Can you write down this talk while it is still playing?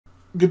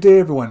Good day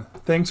everyone,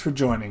 thanks for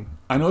joining.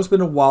 I know it's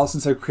been a while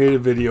since I've created a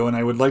video and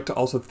I would like to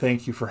also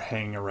thank you for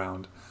hanging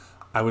around.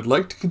 I would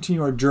like to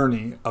continue our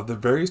journey of the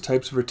various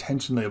types of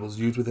retention labels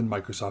used within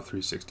Microsoft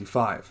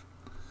 365.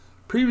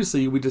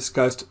 Previously we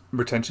discussed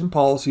retention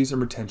policies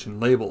and retention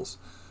labels.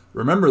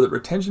 Remember that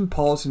retention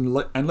policies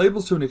and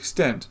labels to an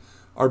extent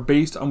are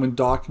based on when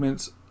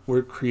documents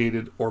were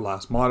created or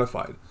last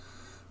modified.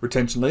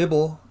 Retention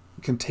label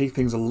can take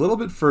things a little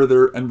bit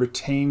further and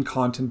retain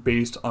content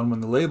based on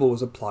when the label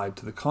was applied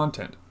to the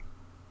content.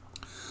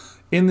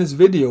 In this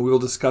video, we will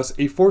discuss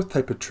a fourth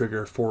type of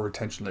trigger for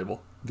retention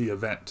label, the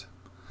event.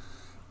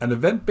 An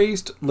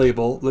event-based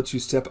label lets you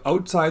step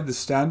outside the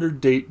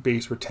standard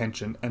date-based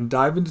retention and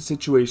dive into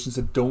situations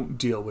that don't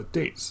deal with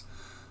dates.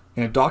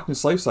 In a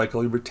document's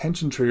lifecycle, your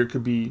retention trigger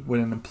could be when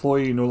an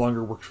employee no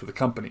longer works for the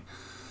company.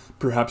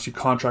 Perhaps you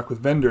contract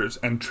with vendors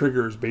and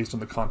triggers based on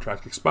the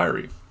contract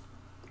expiry.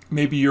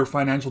 Maybe your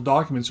financial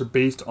documents are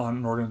based on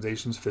an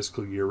organization's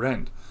fiscal year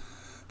end.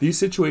 These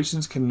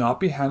situations cannot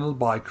be handled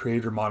by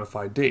create or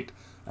modified date,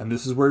 and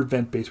this is where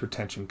event-based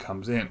retention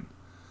comes in.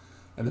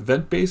 An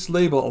event-based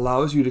label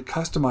allows you to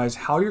customize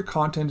how your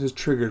content is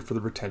triggered for the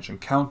retention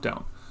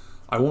countdown.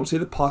 I won't say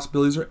the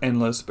possibilities are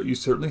endless, but you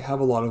certainly have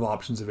a lot of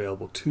options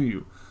available to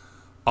you.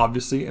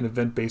 Obviously, an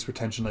event-based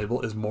retention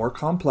label is more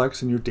complex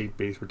than your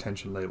date-based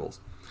retention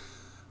labels.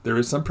 There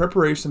is some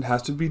preparation that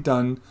has to be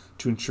done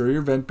to ensure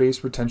your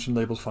event-based retention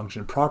labels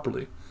function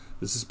properly.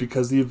 This is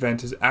because the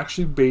event is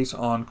actually based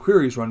on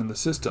queries run in the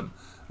system,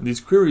 and these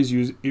queries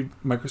use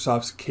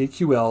Microsoft's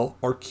KQL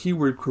or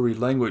keyword query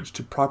language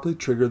to properly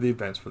trigger the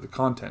events for the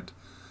content.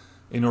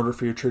 In order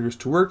for your triggers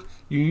to work,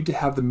 you need to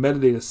have the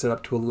metadata set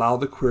up to allow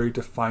the query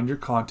to find your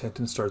content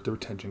and start the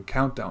retention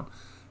countdown.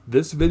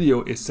 This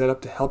video is set up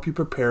to help you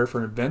prepare for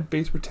an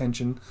event-based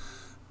retention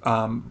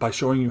by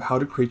showing you how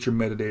to create your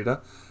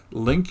metadata,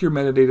 link your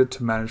metadata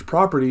to managed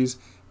properties,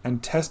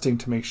 and testing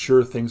to make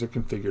sure things are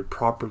configured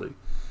properly.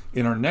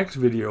 In our next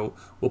video,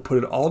 we'll put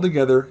it all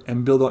together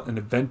and build out an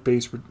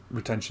event-based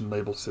retention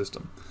label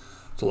system.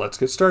 So let's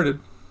get started.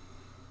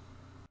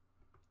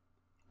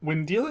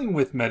 When dealing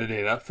with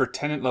metadata for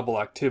tenant-level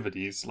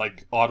activities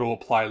like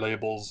auto-apply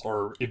labels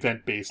or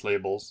event-based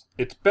labels,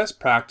 it's best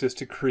practice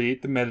to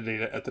create the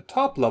metadata at the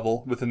top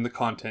level within the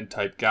content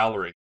type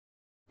gallery.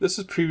 This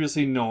is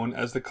previously known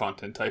as the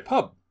content type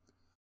hub.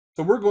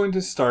 So we're going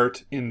to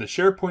start in the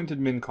SharePoint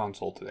admin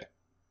console today.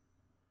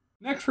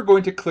 Next, we're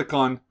going to click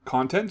on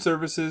Content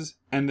Services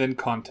and then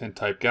Content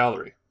Type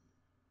Gallery.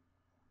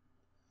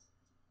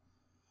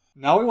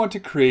 Now we want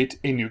to create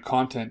a new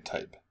content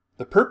type.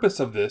 The purpose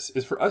of this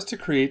is for us to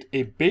create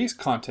a base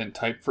content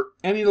type for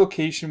any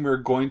location we're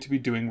going to be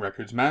doing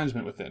records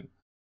management within.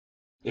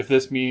 If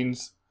this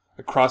means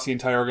across the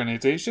entire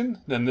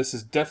organization, then this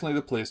is definitely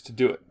the place to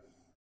do it.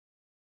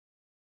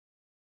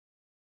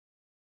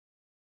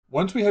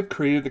 Once we have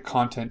created the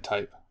content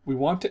type, we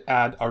want to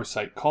add our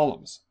site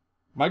columns.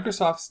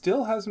 Microsoft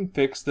still hasn't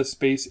fixed the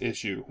space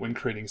issue when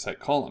creating site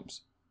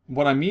columns.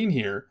 What I mean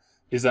here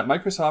is that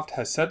Microsoft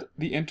has set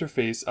the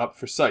interface up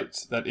for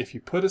sites that if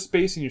you put a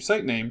space in your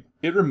site name,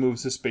 it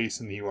removes the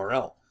space in the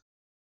URL.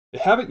 They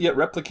haven't yet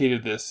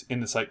replicated this in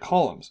the site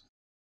columns.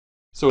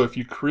 So if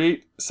you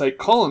create site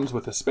columns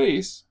with a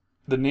space,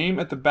 the name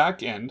at the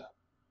back end,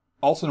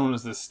 also known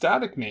as the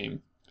static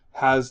name,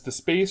 has the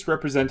space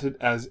represented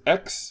as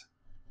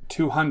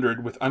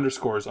X200 with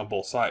underscores on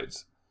both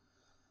sides.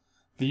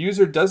 The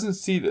user doesn't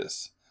see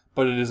this,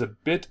 but it is a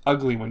bit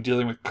ugly when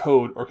dealing with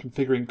code or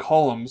configuring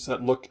columns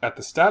that look at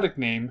the static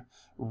name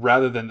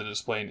rather than the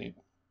display name.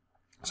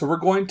 So we're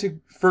going to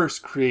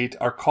first create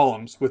our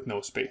columns with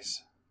no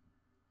space.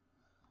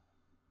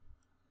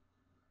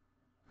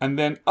 And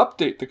then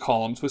update the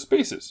columns with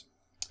spaces.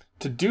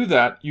 To do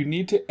that, you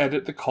need to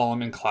edit the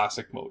column in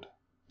classic mode.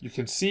 You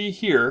can see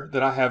here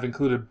that I have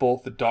included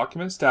both the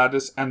document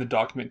status and the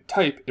document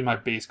type in my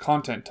base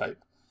content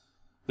type.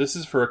 This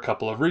is for a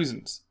couple of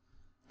reasons.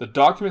 The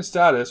document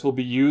status will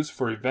be used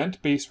for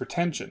event-based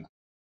retention.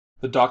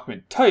 The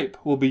document type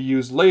will be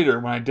used later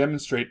when I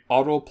demonstrate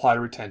auto-apply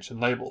retention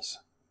labels.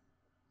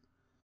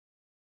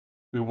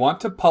 We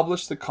want to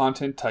publish the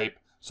content type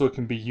so it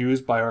can be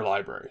used by our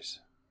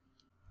libraries.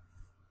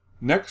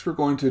 Next, we're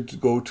going to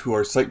go to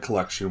our site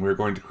collection. We're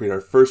going to create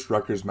our first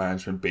records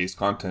management-based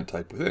content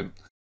type within.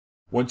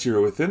 Once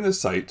you're within the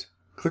site,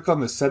 click on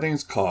the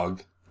Settings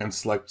cog and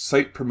select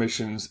Site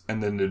Permissions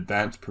and then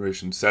Advanced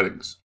Permission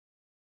Settings.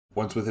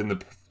 Once within the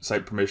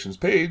Site Permissions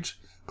page,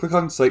 click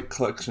on Site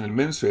Collection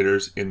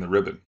Administrators in the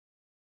ribbon.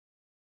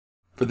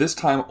 For this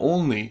time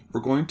only,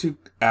 we're going to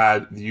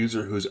add the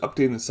user who's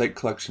updating the site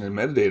collection and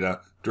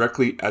metadata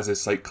directly as a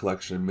site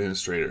collection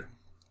administrator.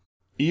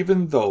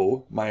 Even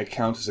though my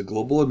account is a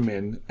global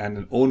admin and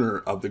an owner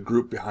of the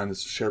group behind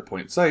this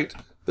SharePoint site,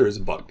 there is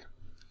a bug.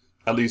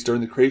 At least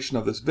during the creation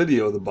of this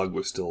video, the bug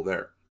was still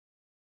there.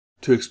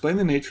 To explain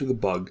the nature of the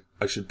bug,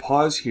 I should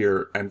pause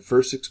here and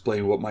first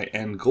explain what my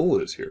end goal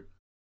is here.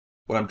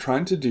 What I'm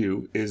trying to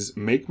do is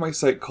make my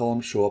site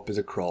column show up as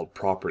a crawled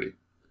property.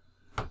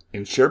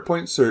 In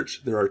SharePoint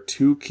Search, there are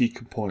two key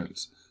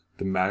components,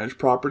 the managed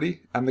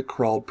property and the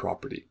crawled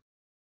property.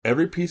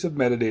 Every piece of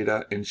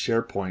metadata in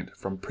SharePoint,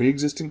 from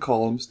pre-existing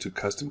columns to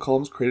custom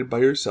columns created by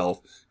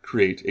yourself,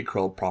 create a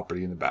crawled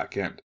property in the back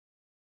end.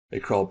 A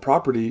crawled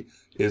property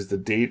is the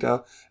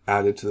data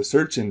added to the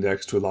search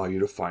index to allow you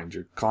to find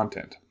your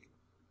content.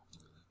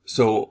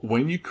 So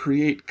when you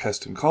create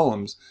custom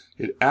columns,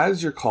 it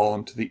adds your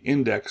column to the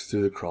index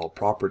through the crawled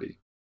property.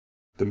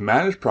 The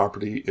managed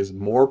property is a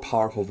more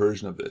powerful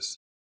version of this.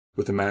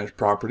 With the managed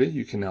property,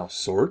 you can now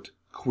sort,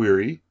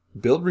 query,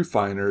 build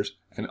refiners,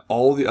 and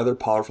all the other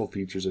powerful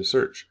features of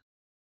search.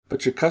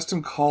 But your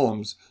custom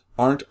columns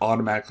aren't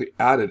automatically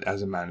added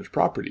as a managed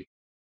property.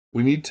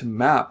 We need to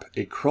map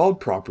a crawled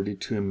property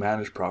to a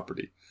managed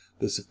property.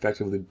 This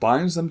effectively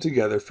binds them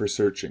together for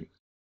searching.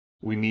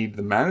 We need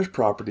the managed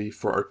property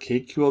for our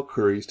KQL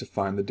queries to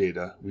find the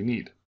data we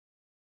need.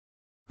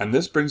 And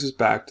this brings us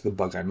back to the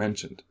bug I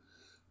mentioned.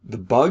 The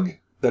bug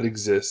that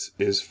exists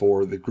is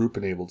for the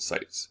group-enabled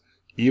sites.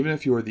 Even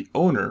if you are the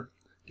owner,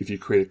 if you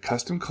create a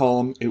custom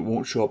column, it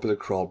won't show up as a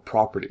crawled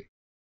property.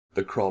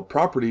 The crawled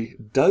property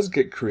does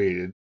get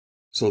created,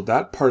 so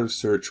that part of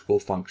search will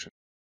function.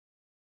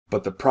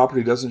 But the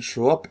property doesn't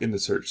show up in the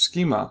search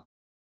schema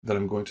that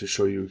I'm going to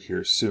show you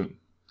here soon.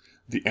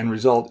 The end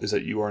result is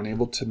that you are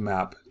unable to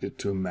map it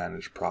to a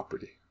managed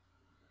property.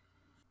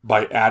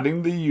 By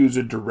adding the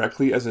user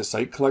directly as a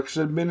site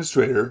collection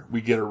administrator,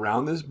 we get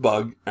around this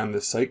bug and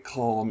the site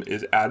column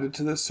is added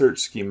to the search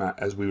schema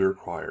as we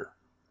require.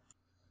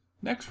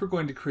 Next, we're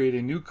going to create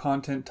a new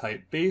content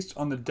type based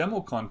on the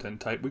demo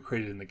content type we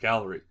created in the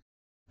gallery.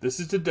 This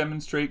is to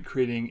demonstrate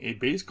creating a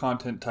base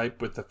content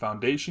type with the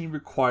foundation you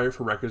require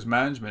for records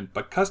management,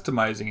 but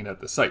customizing it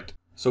at the site.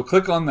 So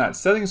click on that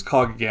settings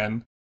cog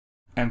again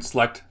and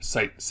select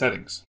Site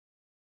Settings.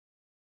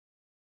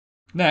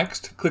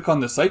 Next, click on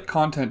the site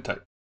content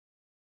type.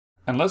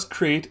 And let's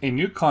create a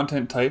new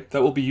content type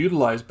that will be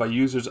utilized by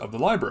users of the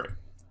library.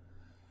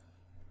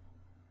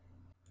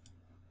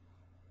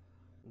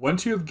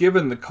 Once you have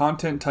given the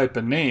content type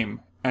a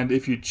name, and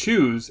if you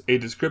choose a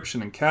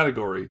description and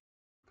category,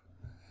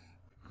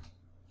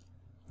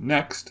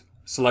 next,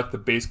 select the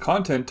base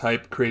content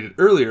type created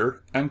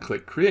earlier and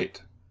click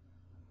Create.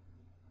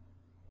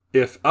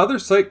 If other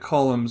site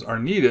columns are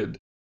needed,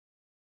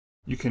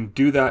 you can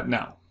do that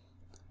now.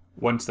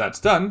 Once that's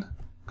done,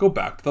 go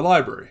back to the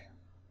library.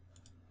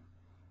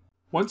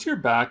 Once you're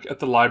back at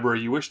the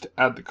library you wish to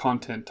add the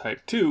content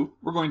type to,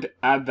 we're going to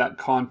add that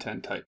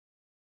content type.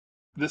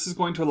 This is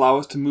going to allow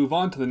us to move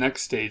on to the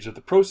next stage of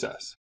the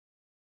process.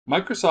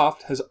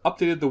 Microsoft has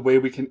updated the way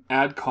we can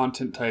add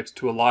content types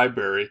to a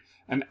library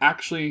and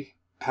actually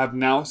have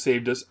now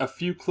saved us a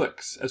few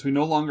clicks, as we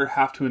no longer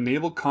have to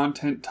enable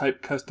content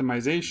type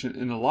customization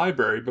in a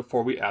library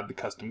before we add the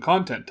custom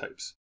content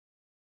types.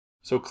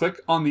 So click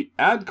on the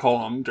Add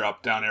Column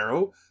drop-down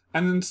arrow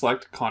and then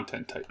select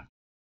Content Type.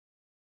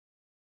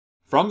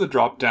 From the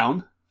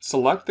drop-down,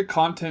 select the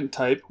content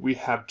type we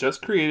have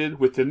just created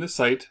within the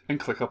site and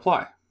click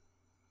Apply.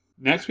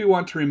 Next, we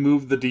want to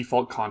remove the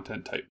default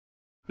content type.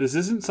 This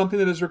isn't something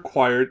that is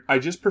required, I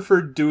just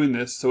prefer doing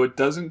this so it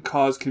doesn't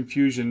cause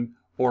confusion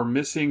or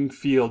missing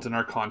fields in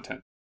our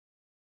content.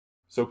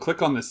 So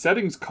click on the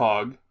Settings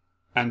cog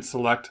and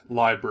select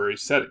Library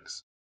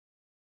Settings.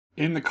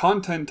 In the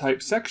Content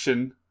Type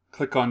section,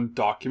 click on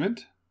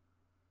Document,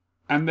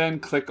 and then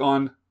click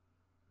on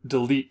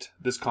Delete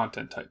this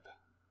content type.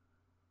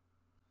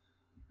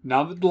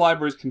 Now that the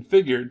library is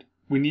configured,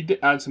 we need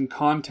to add some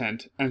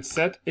content and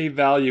set a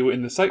value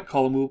in the site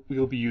column we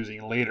will be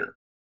using later.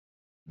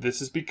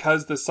 This is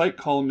because the site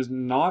column is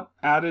not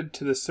added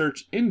to the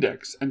search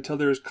index until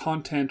there is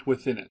content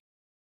within it.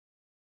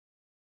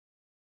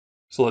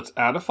 So let's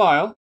add a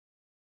file,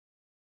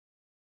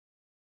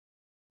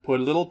 put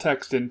a little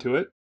text into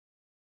it,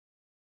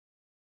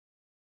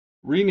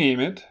 rename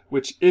it,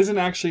 which isn't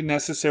actually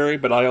necessary,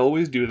 but I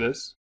always do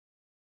this,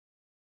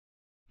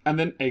 and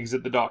then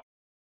exit the document.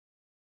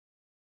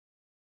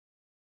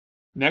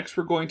 Next,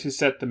 we're going to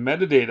set the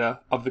metadata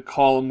of the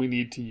column we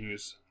need to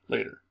use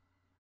later.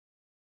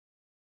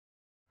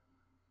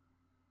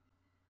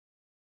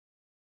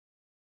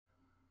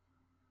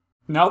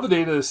 Now the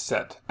data is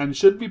set and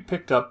should be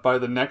picked up by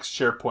the next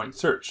SharePoint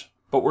search,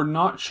 but we're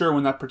not sure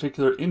when that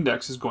particular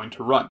index is going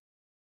to run.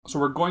 So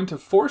we're going to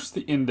force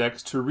the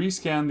index to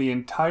rescan the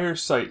entire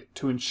site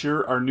to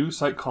ensure our new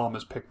site column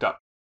is picked up.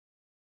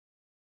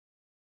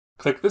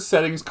 Click the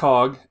Settings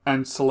cog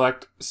and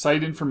select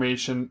Site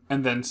Information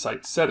and then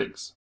Site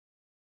Settings.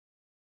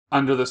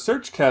 Under the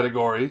Search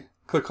category,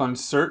 click on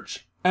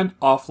Search and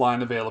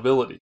Offline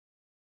Availability.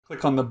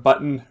 Click on the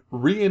button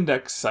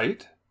Reindex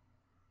Site.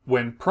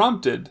 When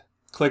prompted,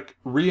 click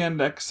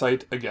Reindex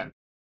Site again.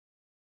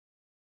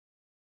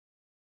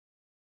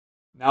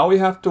 Now we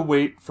have to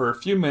wait for a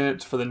few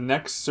minutes for the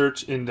next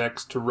search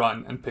index to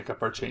run and pick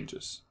up our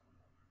changes.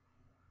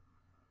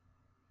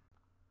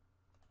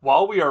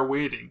 While we are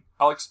waiting,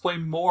 I'll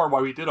explain more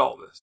why we did all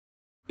this.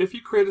 If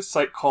you create a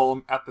site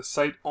column at the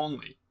site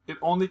only, it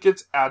only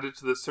gets added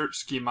to the search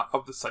schema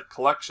of the site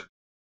collection.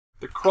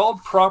 The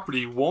crawled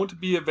property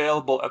won't be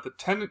available at the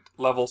tenant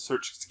level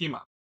search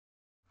schema.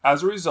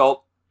 As a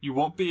result, you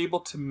won't be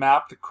able to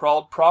map the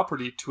crawled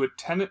property to a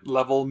tenant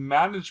level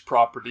managed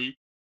property,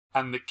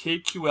 and the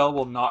KQL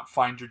will not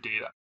find your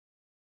data.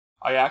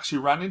 I actually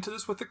ran into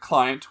this with a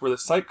client where the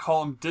site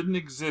column didn't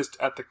exist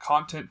at the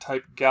content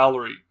type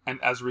gallery,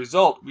 and as a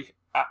result,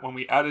 when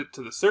we added it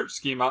to the search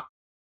schema,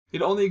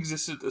 it only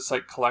existed at the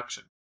site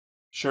collection.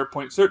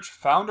 SharePoint Search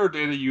found our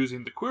data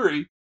using the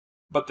query,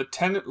 but the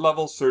tenant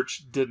level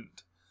search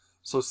didn't.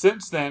 So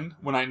since then,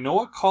 when I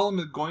know a column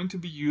is going to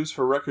be used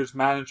for records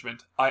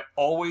management, I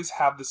always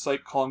have the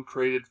site column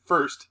created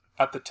first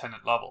at the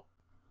tenant level.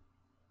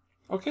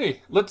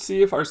 Okay, let's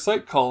see if our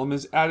site column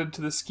is added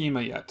to the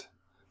schema yet.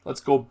 Let's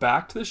go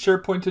back to the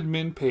SharePoint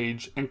admin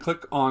page and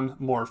click on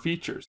More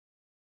Features.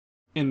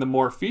 In the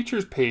More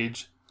Features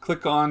page,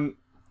 click on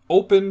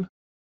Open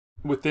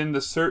within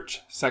the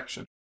Search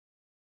section.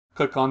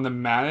 Click on the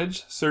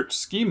Manage Search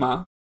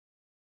Schema.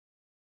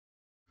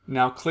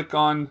 Now click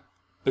on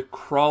the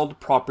Crawled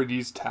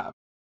Properties tab.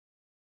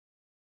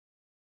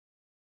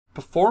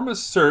 Perform a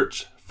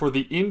search for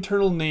the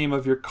internal name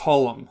of your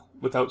column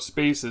without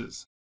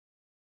spaces.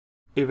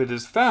 If it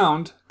is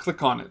found,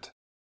 click on it.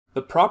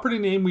 The property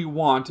name we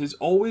want is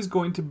always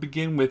going to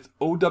begin with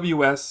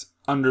OWS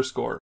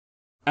 _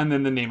 and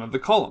then the name of the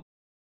column.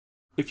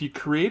 If you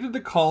created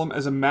the column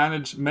as a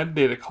managed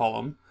metadata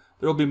column,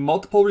 there will be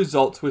multiple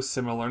results with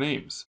similar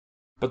names,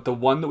 but the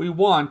one that we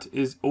want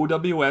is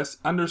OWS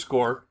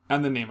 _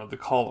 and the name of the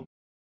column.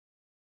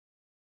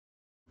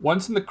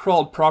 Once in the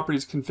Crawled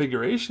Properties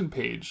configuration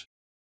page,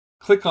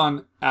 click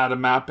on Add a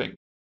Mapping.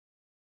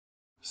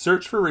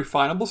 Search for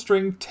refinable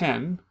string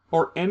 10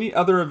 or any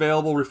other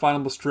available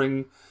refinable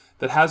string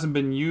that hasn't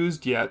been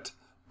used yet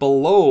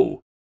below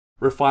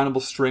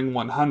refinable string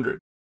 100.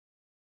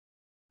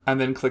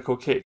 And then click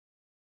OK.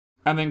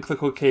 And then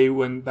click OK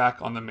when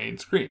back on the main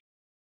screen.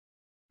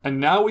 And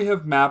now we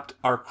have mapped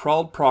our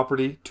crawled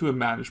property to a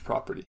managed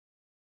property.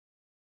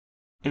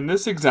 In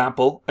this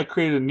example, I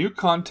created a new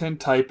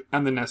content type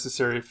and the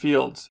necessary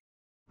fields.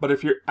 But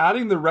if you're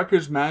adding the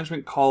records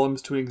management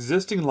columns to an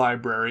existing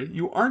library,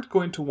 you aren't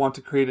going to want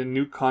to create a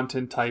new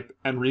content type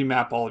and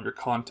remap all of your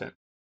content.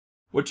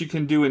 What you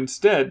can do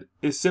instead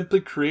is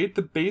simply create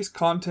the base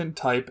content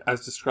type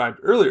as described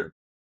earlier.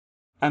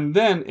 And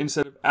then,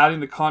 instead of adding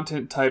the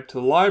content type to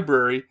the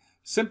library,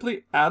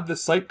 simply add the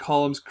site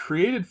columns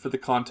created for the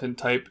content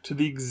type to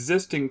the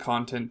existing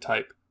content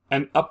type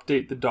and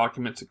update the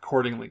documents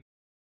accordingly.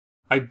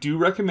 I do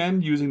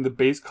recommend using the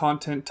base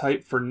content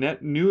type for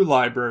net new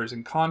libraries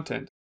and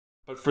content,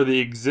 but for the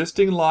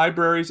existing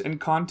libraries and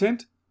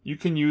content, you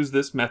can use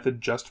this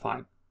method just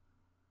fine.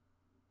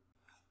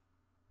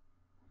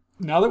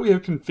 Now that we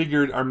have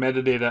configured our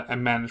metadata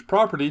and managed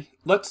property,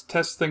 let's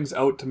test things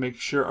out to make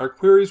sure our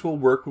queries will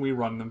work when we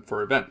run them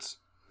for events.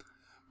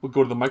 We'll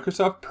go to the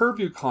Microsoft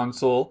Purview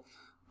console,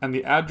 and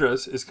the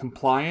address is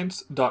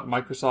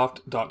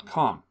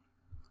compliance.microsoft.com.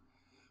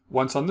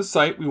 Once on the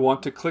site, we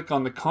want to click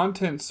on the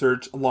content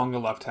search along the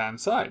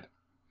left-hand side.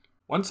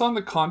 Once on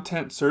the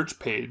content search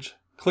page,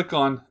 click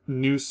on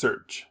New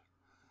Search.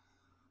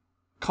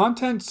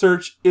 Content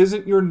search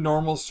isn't your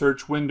normal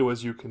search window,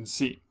 as you can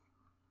see.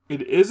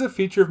 It is a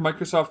feature of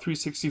Microsoft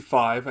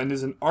 365 and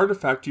is an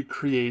artifact you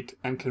create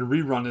and can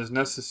rerun as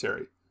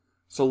necessary.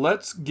 So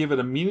let's give it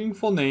a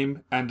meaningful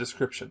name and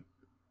description.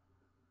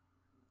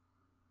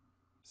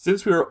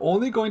 Since we are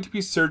only going to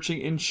be searching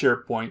in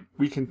SharePoint,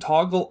 we can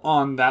toggle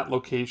on that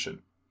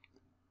location.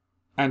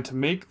 And to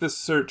make this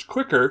search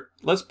quicker,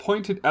 let's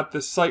point it at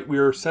the site we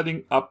are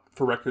setting up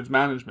for records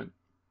management.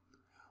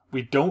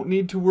 We don't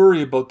need to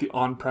worry about the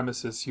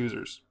on-premises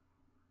users.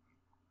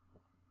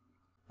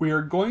 We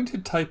are going to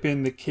type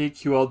in the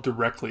KQL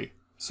directly,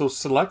 so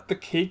select the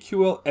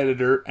KQL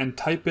editor and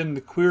type in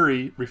the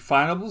query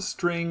refinable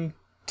string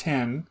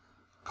 10 :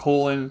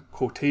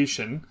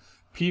 quotation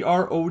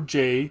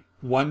PROJ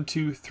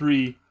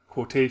 123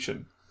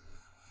 quotation.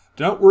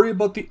 Do not worry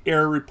about the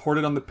error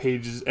reported on the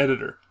page's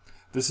editor.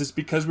 This is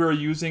because we are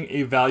using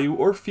a value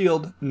or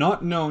field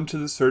not known to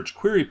the search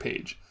query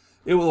page.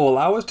 It will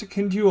allow us to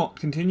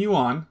continue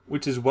on,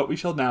 which is what we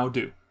shall now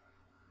do.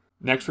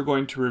 Next, we're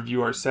going to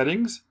review our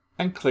settings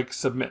and click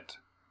Submit.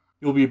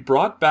 You'll be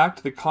brought back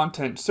to the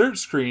content search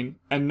screen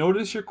and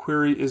notice your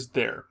query is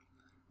there.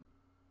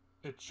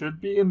 It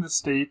should be in the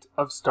state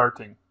of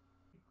starting.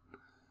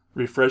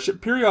 Refresh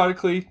it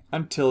periodically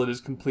until it is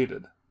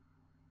completed.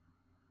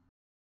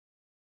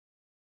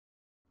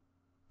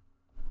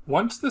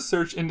 Once the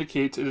search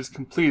indicates it is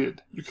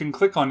completed, you can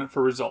click on it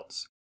for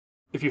results.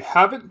 If you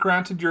haven't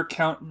granted your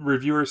account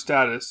reviewer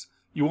status,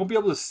 you won't be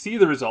able to see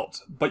the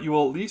results, but you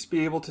will at least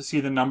be able to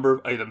see the number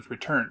of items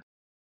returned.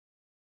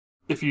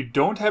 If you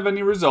don't have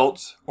any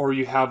results, or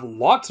you have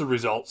lots of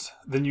results,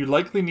 then you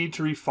likely need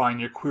to refine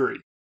your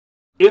query.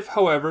 If,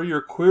 however,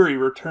 your query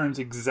returns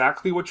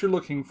exactly what you're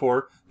looking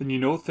for, then you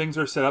know things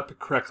are set up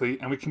correctly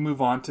and we can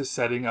move on to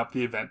setting up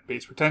the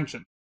event-based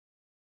retention.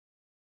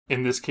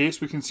 In this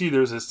case, we can see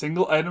there's a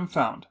single item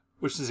found,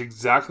 which is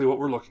exactly what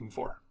we're looking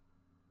for.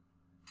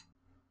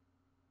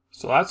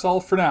 So that's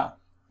all for now.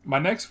 My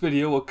next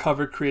video will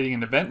cover creating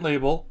an event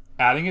label,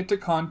 adding it to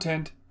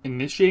content,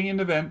 initiating an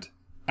event,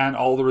 and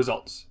all the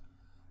results.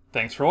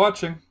 Thanks for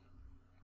watching.